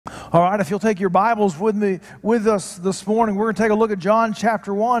All right, if you'll take your Bibles with us this morning, we're going to take a look at John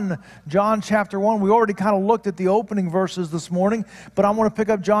chapter 1. John chapter 1. We already kind of looked at the opening verses this morning, but I want to pick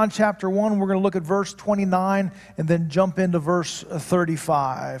up John chapter 1. We're going to look at verse 29 and then jump into verse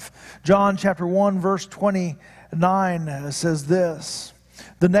 35. John chapter 1, verse 29 says this.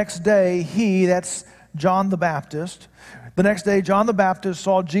 The next day, that's John the Baptist. The next day, John the Baptist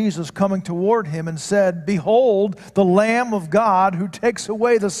saw Jesus coming toward him and said, "Behold, the Lamb of God who takes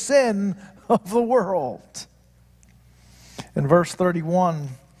away the sin of the world." In verse 31,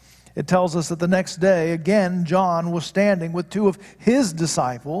 it tells us that the next day, again, John was standing with two of his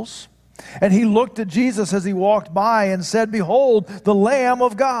disciples, and he looked at Jesus as he walked by and said, "Behold, the Lamb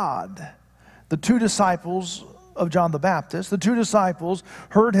of God." The two disciples of John the Baptist, the two disciples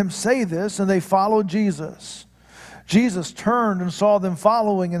heard him say this, and they followed Jesus. Jesus turned and saw them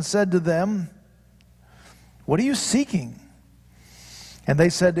following and said to them, "What are you seeking?" And they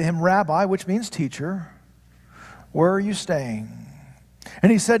said to him, "Rabbi," which means teacher, "where are you staying?"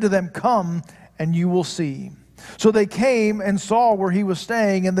 And he said to them, "Come and you will see." So they came and saw where he was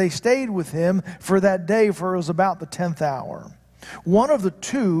staying, and they stayed with him for that day, for it was about the 10th hour. One of the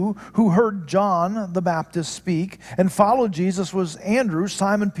two who heard John the Baptist speak and followed Jesus was Andrew,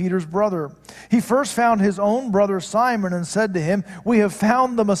 Simon Peter's brother. He first found his own brother Simon and said to him, "We have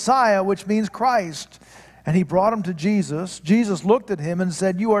found the Messiah," which means Christ. And he brought him to Jesus. Jesus looked at him and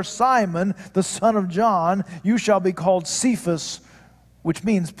said, "You are Simon, the son of John. You shall be called Cephas," which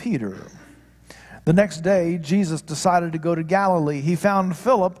means Peter. The next day, Jesus decided to go to Galilee. He found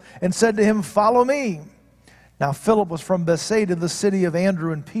Philip and said to him, "Follow me." Now Philip was from Bethsaida, the city of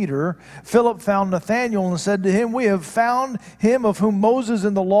Andrew and Peter. Philip found Nathanael and said to him, "We have found him of whom Moses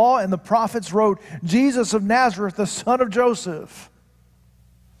in the law and the prophets wrote, Jesus of Nazareth, the son of Joseph."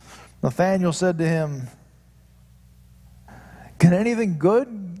 Nathanael said to him, "Can anything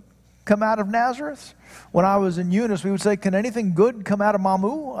good come out of Nazareth?" When I was in Eunice, we would say, "Can anything good come out of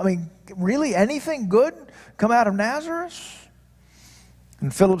Mamu?" I mean, really, anything good come out of Nazareth?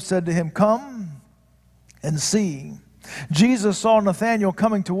 And Philip said to him, "Come and see." Jesus saw Nathanael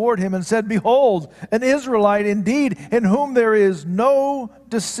coming toward him and said, "Behold, an Israelite indeed, in whom there is no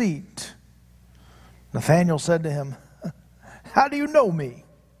deceit." Nathanael said to him, "How do you know me?"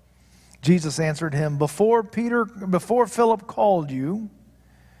 Jesus answered him, Before Philip called you,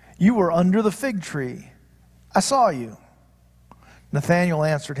 you were under the fig tree. I saw you." Nathanael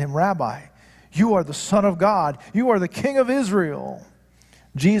answered him, "Rabbi, you are the Son of God. You are the King of Israel."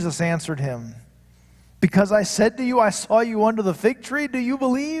 Jesus answered him, "Because I said to you, I saw you under the fig tree, do you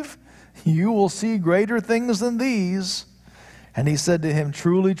believe? You will see greater things than these." And he said to him,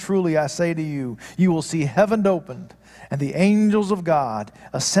 "Truly, truly, I say to you, you will see heaven opened and the angels of God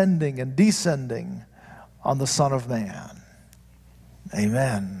ascending and descending on the Son of Man."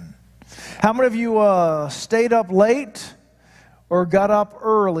 Amen. How many of you stayed up late or got up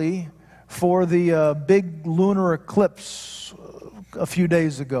early for the big lunar eclipse a few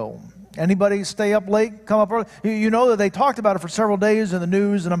days ago? Anybody stay up late, come up early? You know that they talked about it for several days in the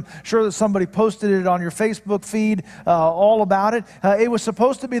news, and I'm sure that somebody posted it on your Facebook feed all about it. It was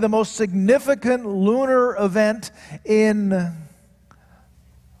supposed to be the most significant lunar event in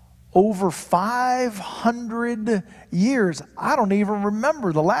over 500 years. I don't even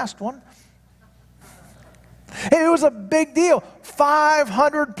remember the last one. It was a big deal.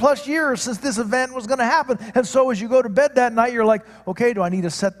 500 plus years since this event was going to happen. And so as you go to bed that night, you're like, okay, do I need to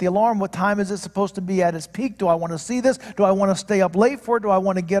set the alarm? What time is it supposed to be at its peak? Do I want to see this? Do I want to stay up late for it? Do I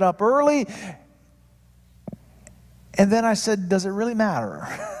want to get up early? And then I said, does it really matter?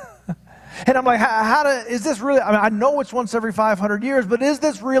 And I'm like, is this really, I know it's once every 500 years, but is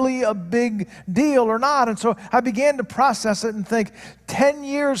this really a big deal or not? And so I began to process it and think, 10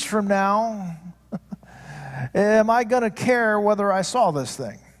 years from now, am I going to care whether I saw this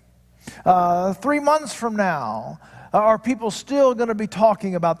thing? 3 months from now, are people still going to be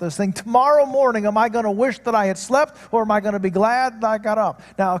talking about this thing? Tomorrow morning, am I going to wish that I had slept, or am I going to be glad that I got up?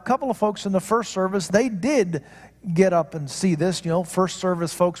 Now, a couple of folks in the first service, they did get up and see this. You know, first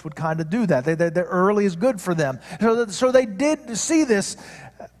service folks would kind of do that. They're early is good for them. So they did see this.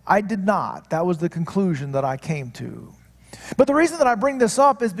 I did not. That was the conclusion that I came to. But the reason that I bring this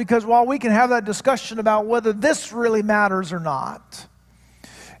up is because while we can have that discussion about whether this really matters or not,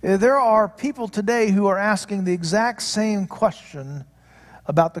 there are people today who are asking the exact same question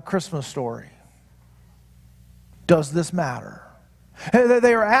about the Christmas story. Does this matter?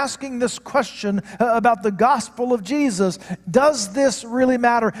 They are asking this question about the gospel of Jesus. Does this really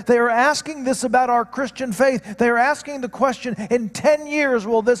matter? They are asking this about our Christian faith. They are asking the question, in 10 years,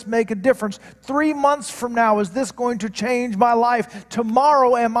 will this make a difference? 3 months from now, is this going to change my life?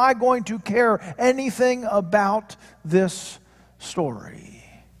 Tomorrow, am I going to care anything about this story?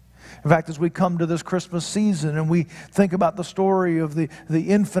 In fact, as we come to this Christmas season and we think about the story of the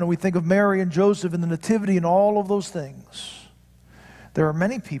infant, and we think of Mary and Joseph and the nativity and all of those things, there are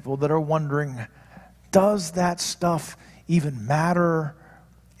many people that are wondering, does that stuff even matter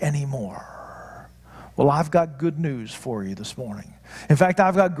anymore? Well, I've got good news for you this morning. In fact,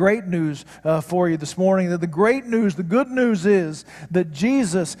 I've got great news for you this morning. That the great news, the good news is that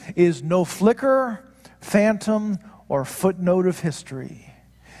Jesus is no flicker, phantom, or footnote of history.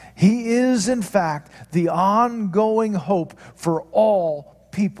 He is, in fact, the ongoing hope for all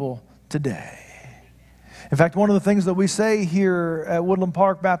people today. In fact, one of the things that we say here at Woodland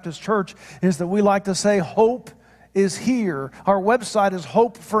Park Baptist Church is that we like to say hope is here. Our website is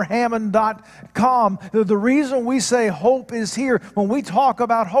hopeforhammond.com. The reason we say hope is here, when we talk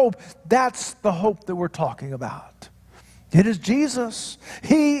about hope, that's the hope that we're talking about. It is Jesus.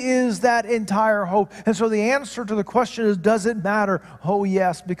 He is that entire hope. And so the answer to the question is, does it matter? Oh,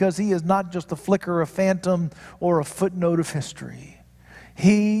 yes, because He is not just a flicker, a phantom, or a footnote of history.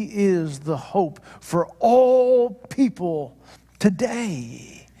 He is the hope for all people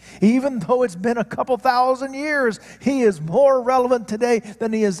today. Even though it's been a couple thousand years, He is more relevant today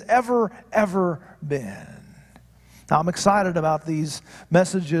than He has ever been. Now, I'm excited about these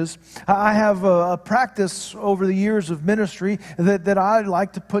messages. I have a practice over the years of ministry that I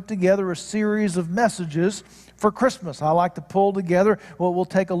like to put together a series of messages for Christmas. I like to pull together, we'll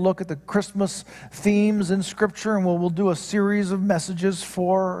take a look at the Christmas themes in Scripture, and we'll do a series of messages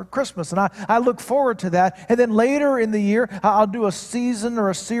for Christmas. And I look forward to that. And then later in the year, I'll do a season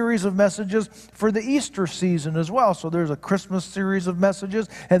or a series of messages for the Easter season as well. So there's a Christmas series of messages,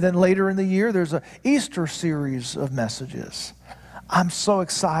 and then later in the year, there's an Easter series of messages. I'm so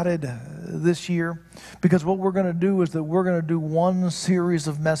excited this year because what we're going to do is that we're going to do one series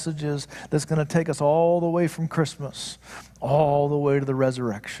of messages that's going to take us all the way from Christmas, all the way to the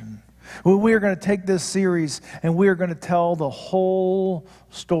resurrection. Well, we are going to take this series and we are going to tell the whole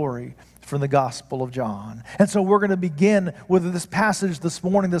story from the Gospel of John. And so we're going to begin with this passage this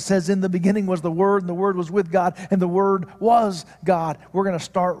morning that says, in the beginning was the Word, and the Word was with God, and the Word was God. We're going to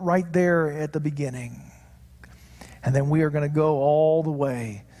start right there at the beginning. And then we are going to go all the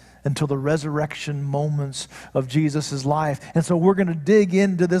way until the resurrection moments of Jesus' life. And so we're going to dig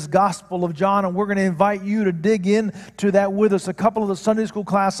into this Gospel of John, and we're going to invite you to dig into that with us. A couple of the Sunday school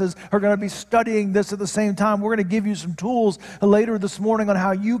classes are going to be studying this at the same time. We're going to give you some tools later this morning on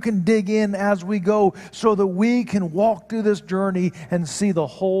how you can dig in as we go so that we can walk through this journey and see the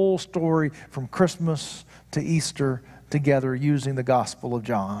whole story from Christmas to Easter together using the Gospel of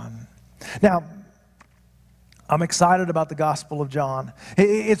John. Now, I'm excited about the Gospel of John.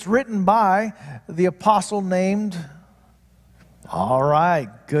 It's written by the apostle named, all right,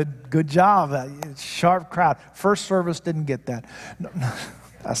 good job. Sharp crowd. First service didn't get that. No,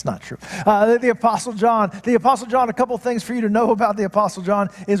 that's not true. The Apostle John. The Apostle John, a couple things for you to know about the Apostle John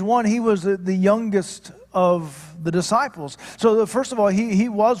is, one, he was the youngest of the disciples. So first of all, he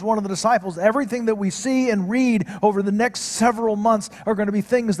was one of the disciples. Everything that we see and read over the next several months are going to be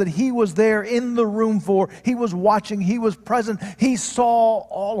things that he was there in the room for. He was watching. He was present. He saw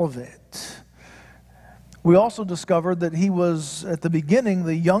all of it. We also discovered that he was, at the beginning,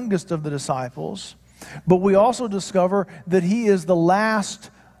 the youngest of the disciples. But we also discover that he is the last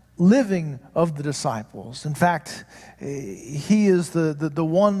living of the disciples. In fact, he is the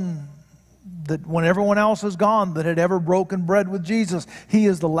one that when everyone else is gone that had ever broken bread with Jesus, he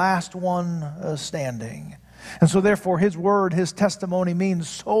is the last one standing. And so therefore his word, his testimony means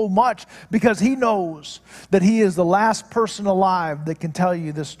so much because he knows that he is the last person alive that can tell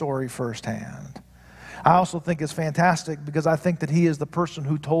you this story firsthand. I also think it's fantastic because I think that he is the person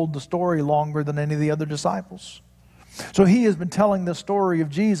who told the story longer than any of the other disciples. So he has been telling the story of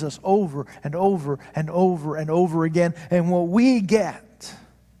Jesus over and over and over and over again. And what we get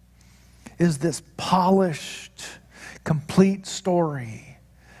is this polished, complete story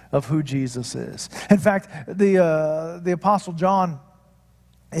of who Jesus is. In fact, the Apostle John,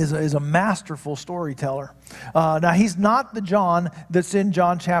 is a masterful storyteller. Now, he's not the John that's in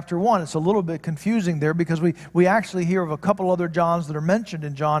John chapter 1. It's a little bit confusing there because we actually hear of a couple other Johns that are mentioned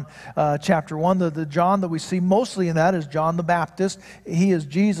in John chapter 1. The John that we see mostly in that is John the Baptist. He is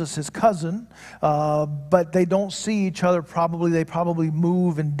Jesus, his cousin, but they don't see each other probably. They probably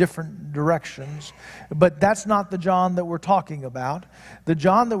move in different directions. But that's not the John that we're talking about. The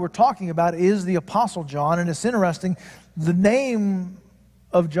John that we're talking about is the Apostle John, and it's interesting, the name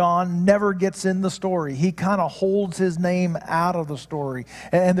of John never gets in the story. He kind of holds his name out of the story.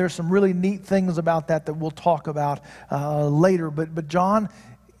 And there's some really neat things about that we'll talk about later. But John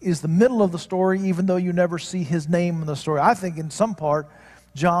is the middle of the story, even though you never see his name in the story. I think in some part,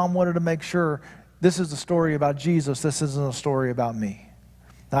 John wanted to make sure this is a story about Jesus. This isn't a story about me.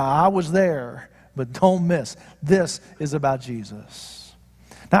 Now, I was there, but don't miss. This is about Jesus.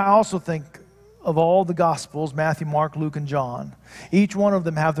 Now, I also think of all the Gospels, Matthew, Mark, Luke, and John, each one of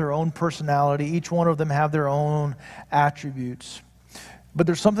them have their own personality. Each one of them have their own attributes. But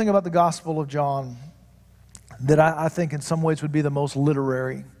there's something about the Gospel of John that I think in some ways would be the most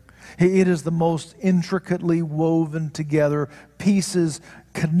literary. It is the most intricately woven together, pieces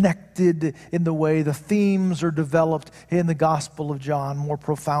connected in the way the themes are developed in the Gospel of John more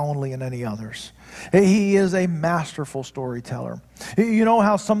profoundly than any others. He is a masterful storyteller. You know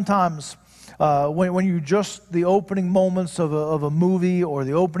how sometimes when you just, the opening moments of a movie or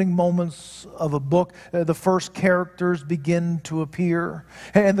the opening moments of a book, the first characters begin to appear.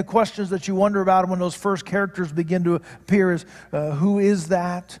 And the questions that you wonder about when those first characters begin to appear is, who is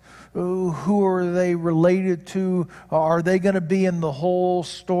that? Who are they related to? Are they going to be in the whole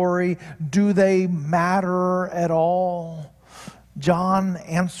story? Do they matter at all? John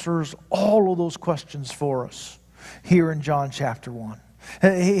answers all of those questions for us here in John chapter 1.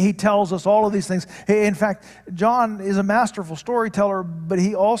 He tells us all of these things. In fact, John is a masterful storyteller, but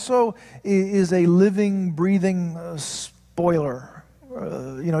he also is a living, breathing spoiler.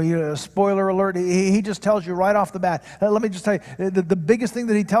 Spoiler alert. He just tells you right off the bat. Let me just tell you, the biggest thing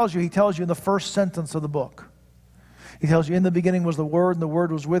that he tells you in the first sentence of the book. He tells you, in the beginning was the Word, and the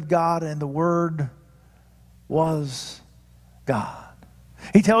Word was with God, and the Word was God.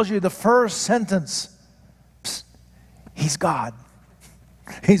 He tells you the first sentence, He's God.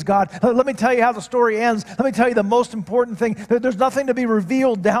 He's God. Let me tell you how the story ends. Let me tell you the most important thing. There's nothing to be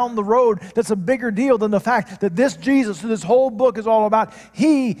revealed down the road that's a bigger deal than the fact that this Jesus, who this whole book is all about,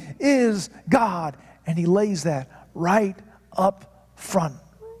 He is God. And He lays that right up front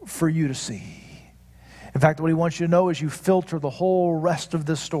for you to see. In fact, what He wants you to know is you filter the whole rest of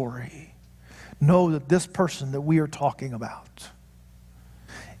this story. Know that this person that we are talking about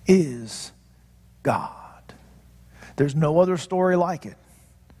is God. There's no other story like it,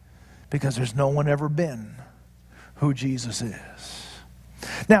 because there's no one ever been who Jesus is.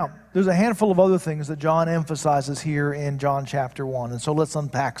 Now, there's a handful of other things that John emphasizes here in John chapter 1, and so let's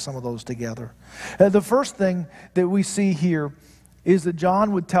unpack some of those together. The first thing that we see here is that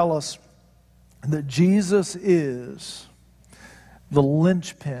John would tell us that Jesus is the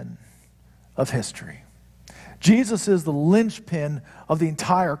linchpin of history. Jesus is the linchpin of the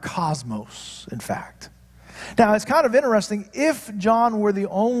entire cosmos, in fact. Now, it's kind of interesting. If John were the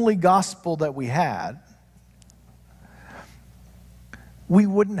only gospel that we had, we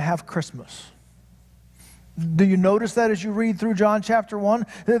wouldn't have Christmas. Do you notice that as you read through John chapter 1?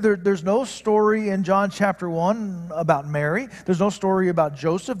 There's no story in John chapter 1 about Mary. There's no story about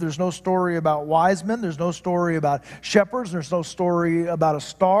Joseph. There's no story about wise men. There's no story about shepherds. There's no story about a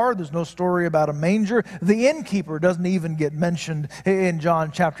star. There's no story about a manger. The innkeeper doesn't even get mentioned in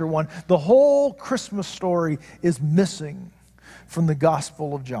John chapter 1. The whole Christmas story is missing from the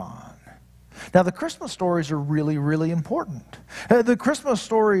Gospel of John. Now, the Christmas stories are really, really important. The Christmas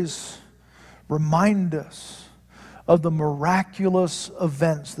stories remind us of the miraculous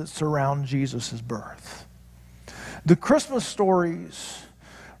events that surround Jesus' birth. The Christmas stories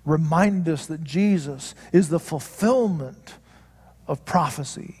remind us that Jesus is the fulfillment of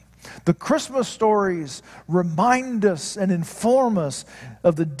prophecy. The Christmas stories remind us and inform us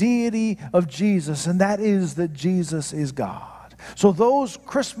of the deity of Jesus, and that is that Jesus is God. So those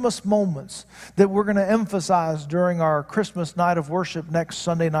Christmas moments that we're going to emphasize during our Christmas night of worship next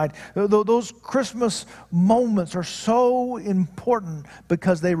Sunday night, those Christmas moments are so important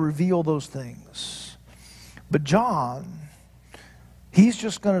because they reveal those things. But John, he's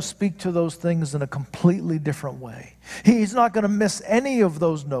just going to speak to those things in a completely different way. He's not going to miss any of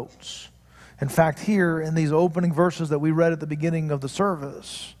those notes. In fact, here in these opening verses that we read at the beginning of the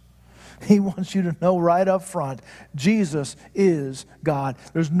service, he wants you to know right up front, Jesus is God.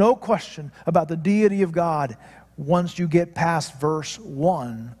 There's no question about the deity of God once you get past verse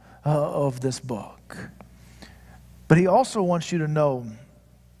 1 of this book. But he also wants you to know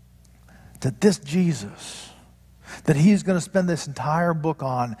that this Jesus, that he's going to spend this entire book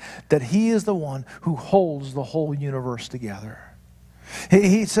on, that he is the one who holds the whole universe together.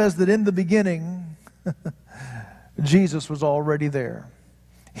 He says that in the beginning, Jesus was already there.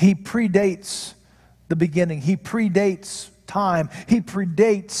 He predates the beginning. He predates time. He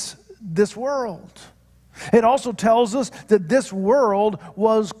predates this world. It also tells us that this world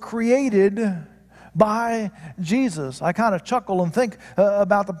was created by Jesus. I kind of chuckle and think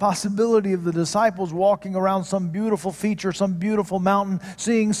about the possibility of the disciples walking around some beautiful feature, some beautiful mountain,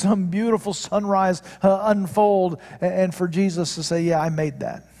 seeing some beautiful sunrise unfold, and for Jesus to say, yeah, I made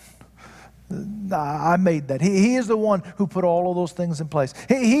that. I made that. He is the one who put all of those things in place.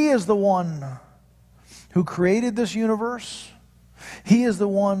 He is the one who created this universe. He is the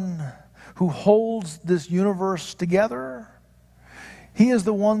one who holds this universe together. He is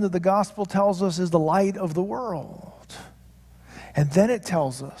the one that the gospel tells us is the light of the world. And then it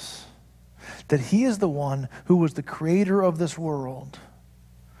tells us that he is the one who was the creator of this world,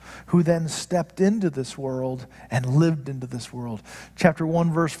 who then stepped into this world and lived into this world. Chapter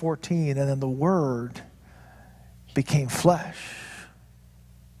 1, verse 14, and then the Word became flesh.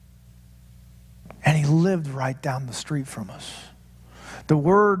 And he lived right down the street from us. The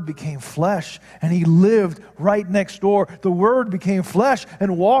Word became flesh, and he lived right next door. The Word became flesh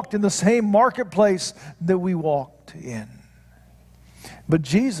and walked in the same marketplace that we walked in. But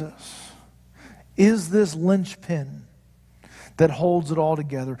Jesus is this linchpin that holds it all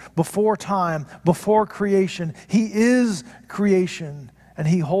together. Before time, before creation, he is creation, and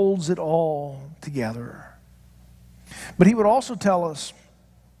he holds it all together. But he would also tell us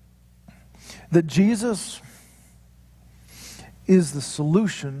that Jesus is the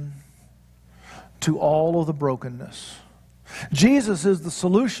solution to all of the brokenness. Jesus is the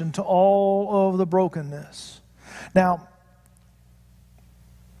solution to all of the brokenness. Now,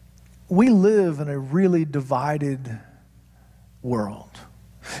 we live in a really divided world.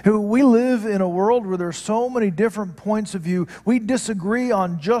 We live in a world where there's so many different points of view. We disagree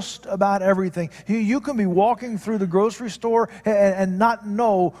on just about everything. You can be walking through the grocery store and not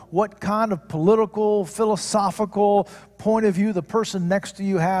know what kind of political, philosophical point of view the person next to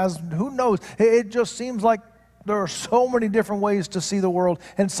you has. Who knows? It just seems like there are so many different ways to see the world,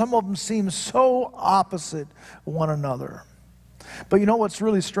 and some of them seem so opposite one another. But you know what's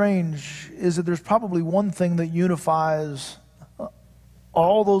really strange is that there's probably one thing that unifies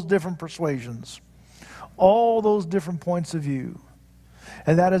all those different persuasions, all those different points of view.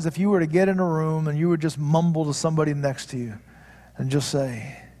 And that is, if you were to get in a room and you would just mumble to somebody next to you and just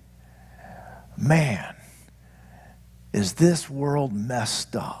say, man, is this world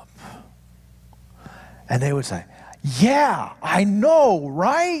messed up? And they would say, yeah, I know,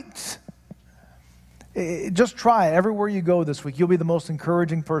 right? Just try it. Everywhere you go this week, you'll be the most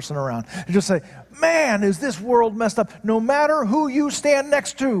encouraging person around. And just say, man, is this world messed up? No matter who you stand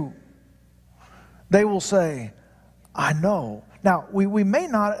next to, they will say, I know. Now, we may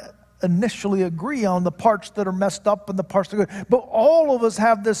not initially agree on the parts that are messed up and the parts that are good, but all of us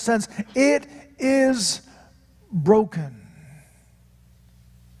have this sense, it is broken.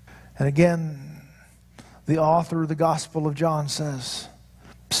 And again, the author of the Gospel of John says,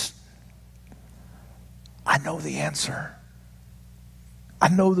 I know the answer. I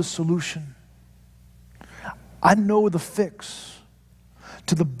know the solution. I know the fix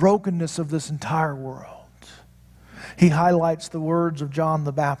to the brokenness of this entire world. He highlights the words of John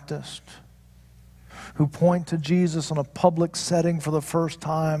the Baptist, who point to Jesus in a public setting for the first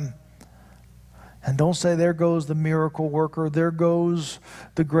time. And don't say, there goes the miracle worker, there goes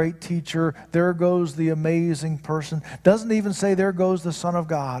the great teacher, there goes the amazing person. Doesn't even say, there goes the Son of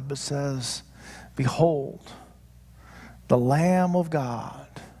God, but says, behold, the Lamb of God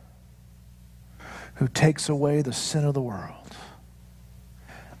who takes away the sin of the world.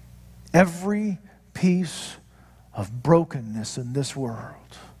 Every piece of brokenness in this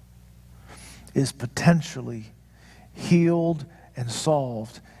world is potentially healed and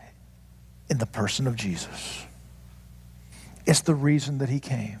solved in the person of Jesus. It's the reason that he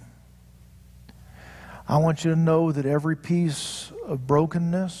came. I want you to know that every piece of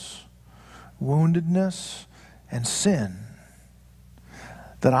brokenness, woundedness, and sin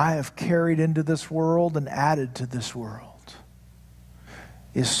that I have carried into this world and added to this world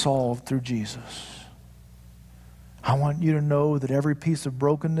is solved through Jesus. I want you to know that every piece of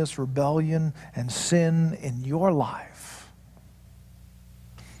brokenness, rebellion, and sin in your life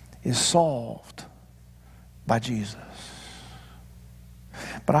is solved by Jesus.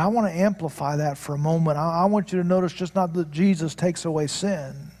 But I want to amplify that for a moment. I want you to notice just not that Jesus takes away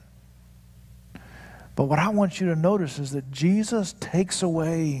sin, but what I want you to notice is that Jesus takes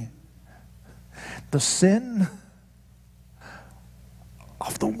away the sin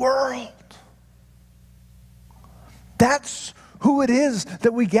of the world. That's who it is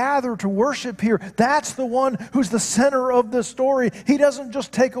that we gather to worship here. That's the one who's the center of this story. He doesn't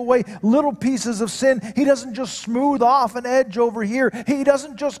just take away little pieces of sin. He doesn't just smooth off an edge over here. He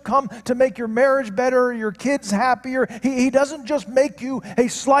doesn't just come to make your marriage better or your kids happier. He doesn't just make you a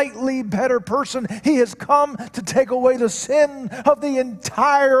slightly better person. He has come to take away the sin of the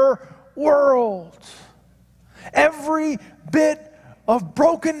entire world. Every bit of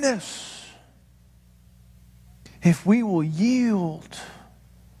brokenness. If we will yield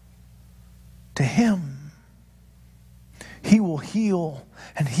to Him, He will heal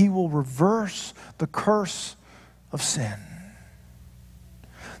and He will reverse the curse of sin.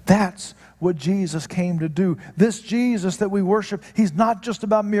 That's what Jesus came to do. This Jesus that we worship, He's not just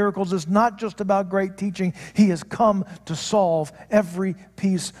about miracles. It's not just about great teaching. He has come to solve every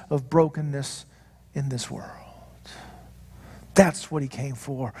piece of brokenness in this world. That's what He came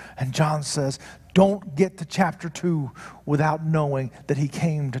for. And John says, don't get to chapter 2 without knowing that He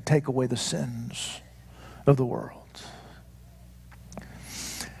came to take away the sins of the world.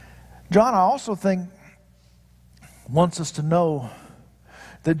 John, I also think, wants us to know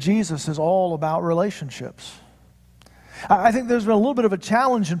that Jesus is all about relationships. I think there's been a little bit of a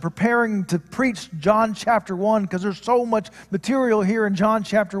challenge in preparing to preach John chapter 1 because there's so much material here in John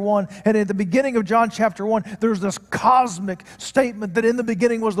chapter 1. And at the beginning of John chapter 1, there's this cosmic statement that in the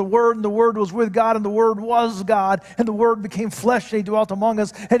beginning was the Word, and the Word was with God, and the Word was God, and the Word became flesh, and He dwelt among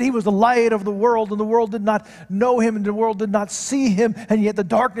us, and He was the light of the world, and the world did not know Him, and the world did not see Him, and yet the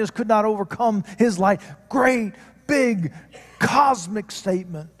darkness could not overcome His light. Great, big, cosmic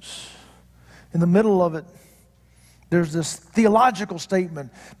statements. In the middle of it, there's this theological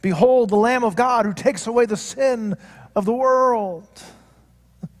statement. Behold, the Lamb of God who takes away the sin of the world.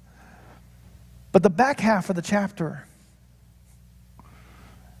 But the back half of the chapter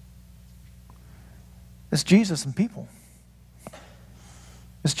is Jesus and people.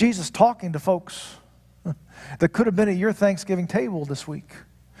 It's Jesus talking to folks that could have been at your Thanksgiving table this week.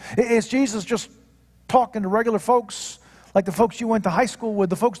 It's Jesus just talking to regular folks, like the folks you went to high school with,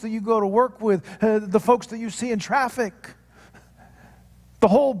 the folks that you go to work with, the folks that you see in traffic. The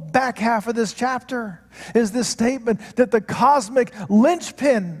whole back half of this chapter is this statement that the cosmic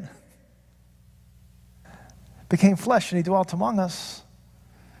linchpin became flesh and He dwelt among us.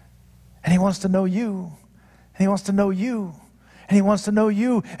 And He wants to know you. And He wants to know you. And He wants to know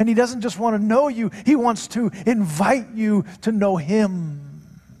you. And He doesn't just want to know you. He wants to invite you to know Him.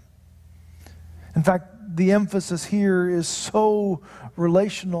 In fact, the emphasis here is so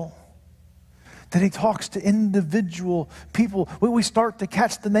relational that He talks to individual people. We start to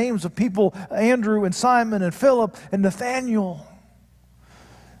catch the names of people, Andrew and Simon and Philip and Nathaniel.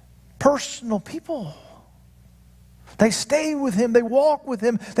 Personal people. They stay with Him. They walk with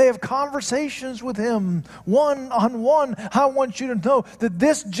Him. They have conversations with Him. One-on-one. I want you to know that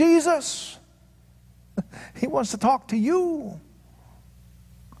this Jesus, He wants to talk to you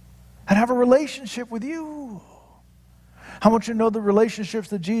and have a relationship with you. I want you to know the relationships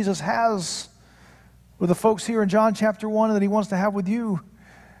that Jesus has with the folks here in John chapter 1 and that He wants to have with you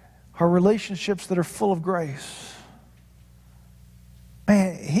are relationships that are full of grace.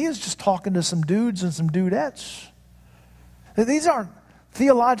 Man, He is just talking to some dudes and some dudettes. These aren't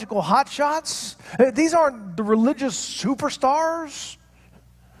theological hotshots. These aren't the religious superstars.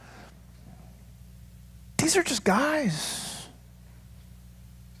 These are just guys.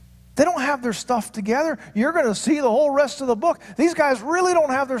 They don't have their stuff together. You're going to see the whole rest of the book. These guys really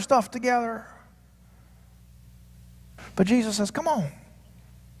don't have their stuff together. But Jesus says, come on.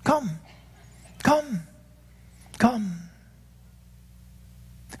 Come. Come. Come.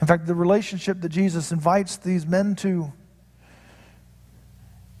 In fact, the relationship that Jesus invites these men to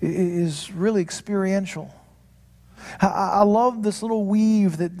is really experiential. I love this little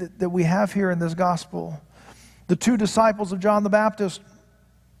weave that we have here in this gospel. The two disciples of John the Baptist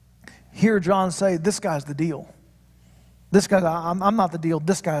hear John say, this guy's the deal. This guy, I'm not the deal,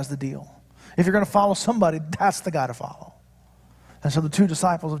 this guy's the deal. If you're going to follow somebody, that's the guy to follow. And so the two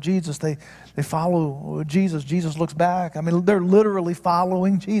disciples of Jesus, they follow Jesus. Jesus looks back. I mean, they're literally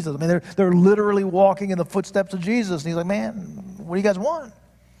following Jesus. I mean, they're literally walking in the footsteps of Jesus. And He's like, man, what do you guys want?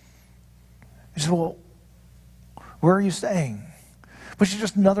 He says, well, where are you staying? Which is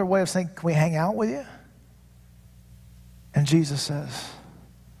just another way of saying, can we hang out with you? And Jesus says,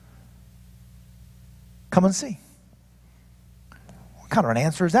 come and see. kind of an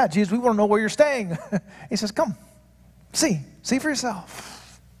answer is that? Jesus, we want to know where you're staying. He says, come, see for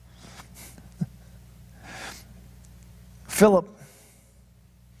yourself. Philip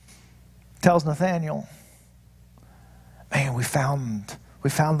tells Nathanael, man, we found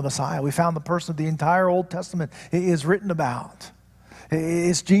the Messiah. We found the person the entire Old Testament is written about.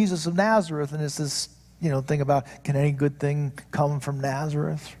 It's Jesus of Nazareth, and it's this, thing about, can any good thing come from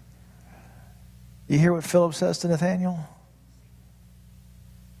Nazareth? You hear what Philip says to Nathanael?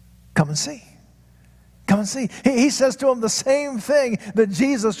 Come and see. Come and see. He says to him the same thing that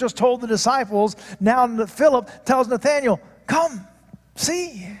Jesus just told the disciples. Now Philip tells Nathanael, come,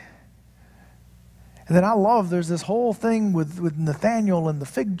 see. And then I love, there's this whole thing with Nathanael and the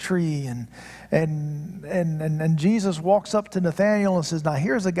fig tree, and Jesus walks up to Nathanael and says, now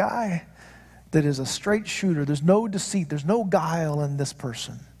here's a guy that is a straight shooter. There's no deceit. There's no guile in this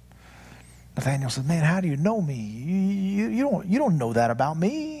person. Nathanael says, man, how do you know me? You don't know that about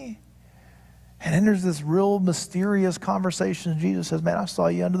me. And then there's this real mysterious conversation. Jesus says, man, I saw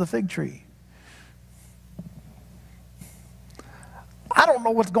you under the fig tree. I don't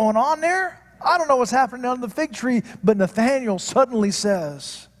know what's going on there. I don't know what's happening under the fig tree. But Nathanael suddenly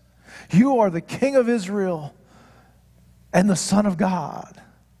says, you are the King of Israel and the Son of God.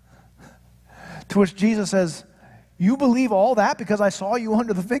 To which Jesus says, you believe all that because I saw you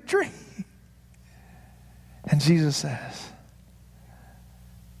under the fig tree? And Jesus says,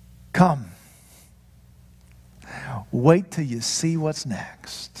 come, wait till you see what's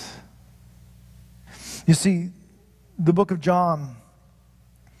next. You see, the book of John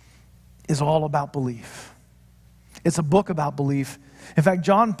is all about belief. It's a book about belief. In fact,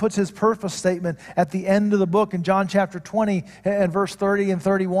 John puts his purpose statement at the end of the book in John chapter 20 and verse 30 and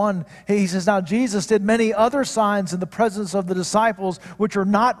 31. He says, now Jesus did many other signs in the presence of the disciples, which are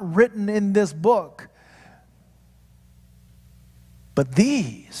not written in this book. But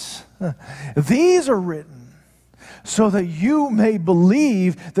these are written so that you may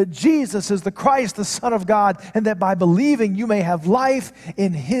believe that Jesus is the Christ, the Son of God, and that by believing you may have life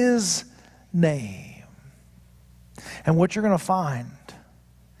in His name. And what you're going to find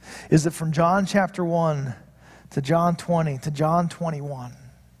is that from John chapter 1 to John 20 to John 21,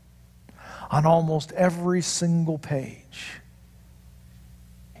 on almost every single page,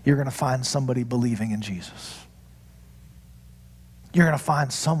 you're going to find somebody believing in Jesus. You're going to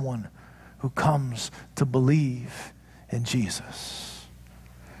find someone who comes to believe in Jesus.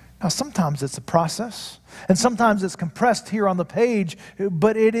 Now, sometimes it's a process, and sometimes it's compressed here on the page,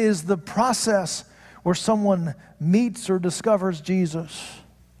 but it is the process where someone meets or discovers Jesus.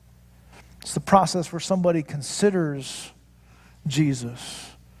 It's the process where somebody considers Jesus.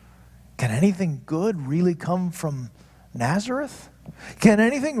 Can anything good really come from Nazareth? Can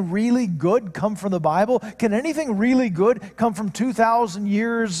anything really good come from the Bible? Can anything really good come from 2,000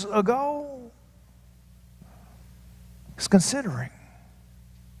 years ago? It's considering.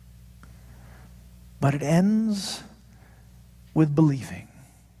 But it ends with believing.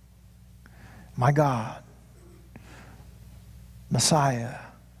 My God, Messiah,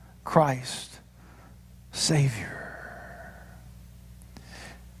 Christ, Savior.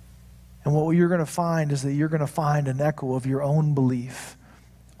 And what you're going to find is that you're going to find an echo of your own belief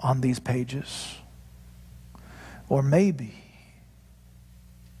on these pages. Or maybe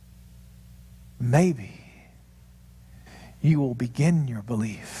you will begin your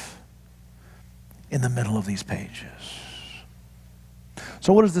belief in the middle of these pages.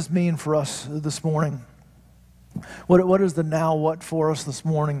 So what does this mean for us this morning? What is the now what for us this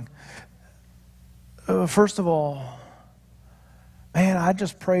morning? First of all, man, I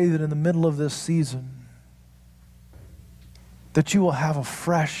just pray that in the middle of this season that you will have a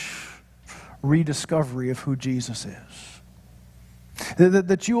fresh rediscovery of who Jesus is.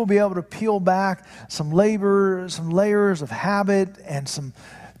 That you will be able to peel back some layers of habit and some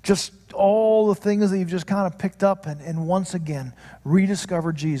just all the things that you've just kind of picked up and once again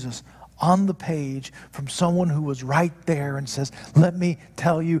rediscover Jesus on the page from someone who was right there and says, let me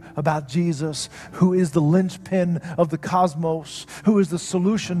tell you about Jesus, who is the linchpin of the cosmos, who is the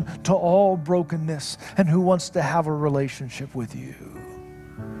solution to all brokenness, and who wants to have a relationship with you.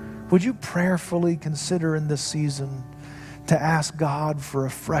 Would you prayerfully consider in this season to ask God for a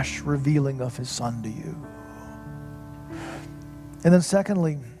fresh revealing of His Son to you? And then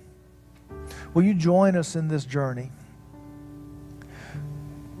secondly, will you join us in this journey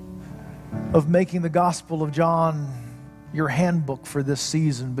of making the Gospel of John your handbook for this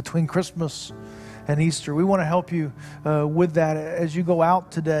season between Christmas and Easter? We want to help you with that as you go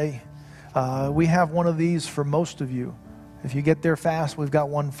out today. We have one of these for most of you. If you get there fast, we've got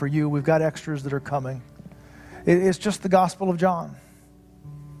one for you. We've got extras that are coming. It's just the Gospel of John.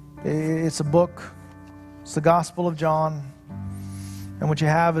 It's a book. It's the Gospel of John. And what you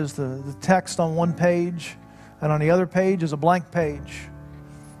have is the text on one page, and on the other page is a blank page.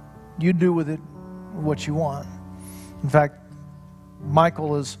 You do with it what you want. In fact,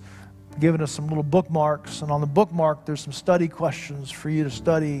 Michael has given us some little bookmarks, and on the bookmark there's some study questions for you to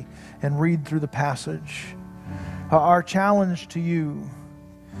study and read through the passage. Our challenge to you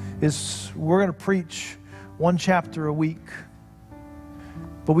is we're going to preach one chapter a week,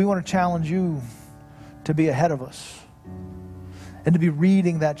 but we want to challenge you to be ahead of us and to be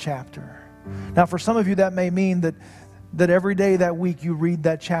reading that chapter. Now, for some of you, that may mean that every day that week you read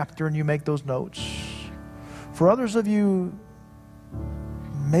that chapter and you make those notes. For others of you,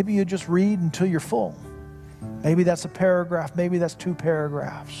 maybe you just read until you're full. Maybe that's a paragraph. Maybe that's 2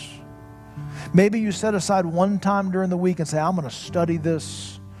 paragraphs. Maybe you set aside one time during the week and say, I'm going to study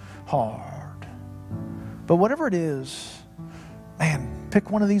this hard. But whatever it is, man, pick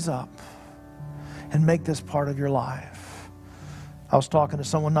one of these up and make this part of your life. I was talking to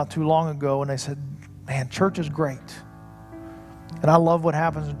someone not too long ago, and they said, man, church is great. And I love what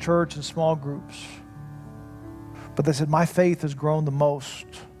happens in church and small groups. But they said, my faith has grown the most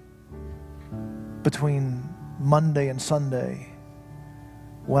between Monday and Sunday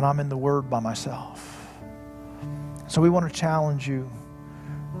when I'm in the Word by myself. So we want to challenge you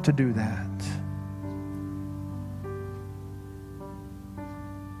to do that.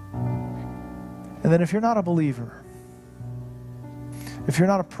 And then if you're not a believer, if you're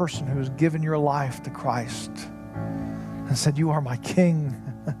not a person who has given your life to Christ and said, you are my King,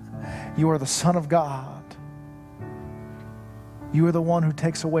 you are the Son of God, you are the one who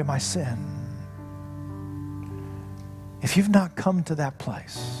takes away my sin. If you've not come to that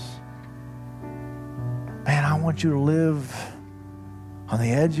place, man, I want you to live on the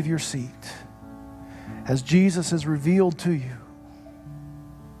edge of your seat as Jesus is revealed to you.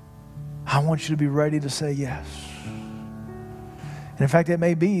 I want you to be ready to say yes. And in fact, it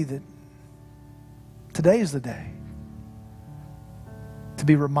may be that today is the day to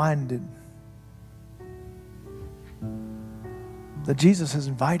be reminded that Jesus has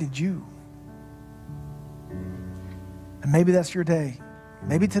invited you. And maybe that's your day.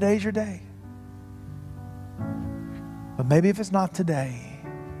 Maybe today's your day. But maybe if it's not today,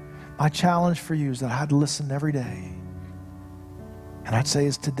 my challenge for you is that I'd listen every day. And I'd say,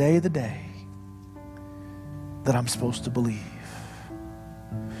 is today the day that I'm supposed to believe?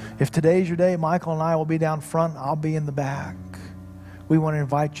 If today's your day, Michael and I will be down front. I'll be in the back. We want to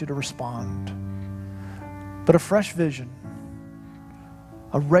invite you to respond. But a fresh vision,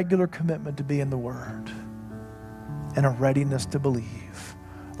 a regular commitment to be in the Word, and a readiness to believe.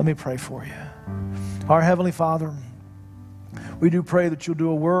 Let me pray for you. Our Heavenly Father, we do pray that you'll do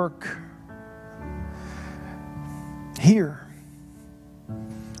a work here.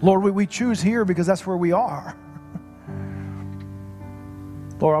 Lord, we choose here because that's where we are.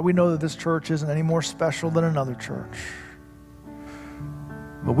 Lord, we know that this church isn't any more special than another church.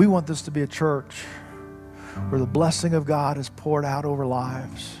 But we want this to be a church where the blessing of God is poured out over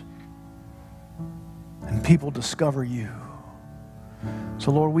lives and people discover you. So,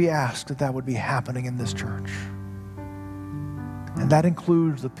 Lord, we ask that that would be happening in this church. And that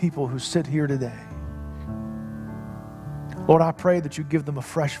includes the people who sit here today. Lord, I pray that you give them a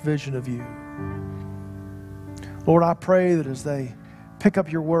fresh vision of you. Lord, I pray that as they pick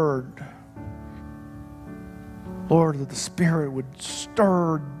up your word, Lord, that the Spirit would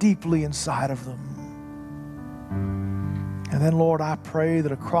stir deeply inside of them. And then, Lord, I pray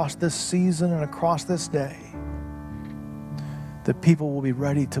that across this season and across this day, that people will be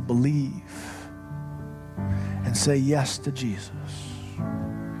ready to believe and say yes to Jesus.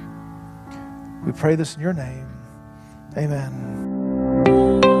 We pray this in your name. Amen.